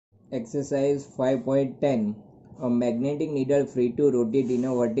Exercise 5.10. A magnetic needle free to rotate in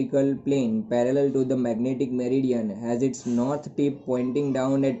a vertical plane parallel to the magnetic meridian has its north tip pointing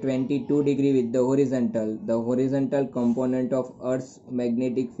down at 22 degrees with the horizontal. The horizontal component of Earth's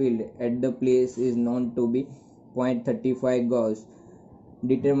magnetic field at the place is known to be 0.35 Gauss.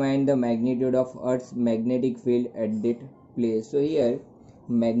 Determine the magnitude of Earth's magnetic field at that place. So here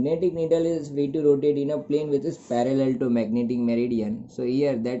magnetic needle is free to rotate in a plane which is parallel to magnetic meridian. So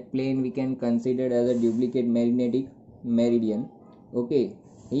here that plane we can consider as a duplicate magnetic meridian. Okay,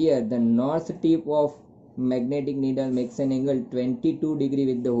 here the north tip of magnetic needle makes an angle 22 degree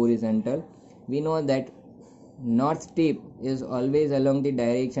with the horizontal. We know that north tip is always along the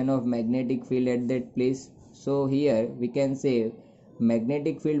direction of magnetic field at that place. So here we can say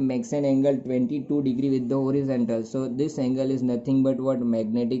magnetic field makes an angle 22 degree with the horizontal. So this angle is nothing but what?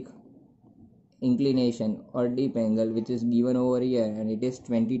 Magnetic inclination or dip angle, which is given over here, and it is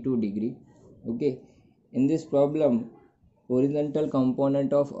 22 degree. Okay, in this problem horizontal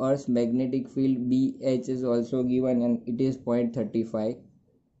component of Earth's magnetic field BH is also given, and it is 0.35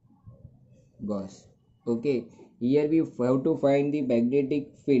 Gauss. Okay, here we have to find the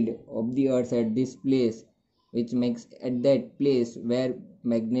magnetic field of the Earth at this place, which makes at that place where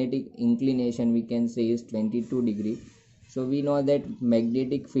magnetic inclination we can say is 22 degree. So we know that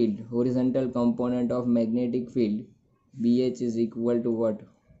magnetic field, horizontal component of magnetic field BH is equal to what?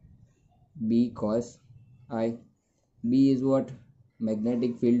 B cos I. B is what?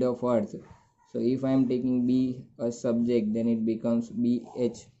 Magnetic field of Earth. So if I am taking B as subject, then it becomes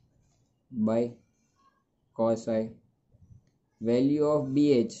BH by cos I. Value of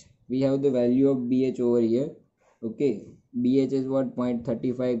BH, we have the value of BH over here. Okay, BH is what?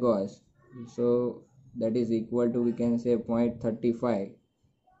 0.35 Gauss. So that is equal to, we can say, 0.35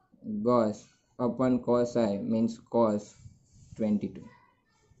 Gauss upon cos I, means cos 22.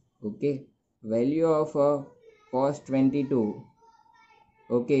 Okay, value of cos 22.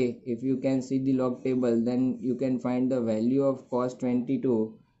 Okay, if you can see the log table, then you can find the value of cos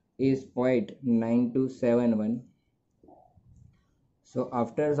 22 is 0.9271. So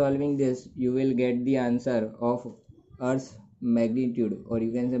after solving this, you will get the answer of Earth's magnitude, or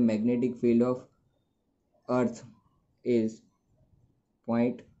you can say magnetic field of Earth is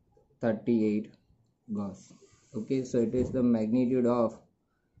 0.38 Gauss. Okay, so it is the magnitude of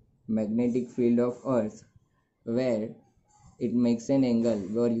magnetic field of Earth where it makes an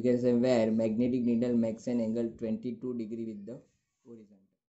angle, or you can say where magnetic needle makes an angle 22 degree with the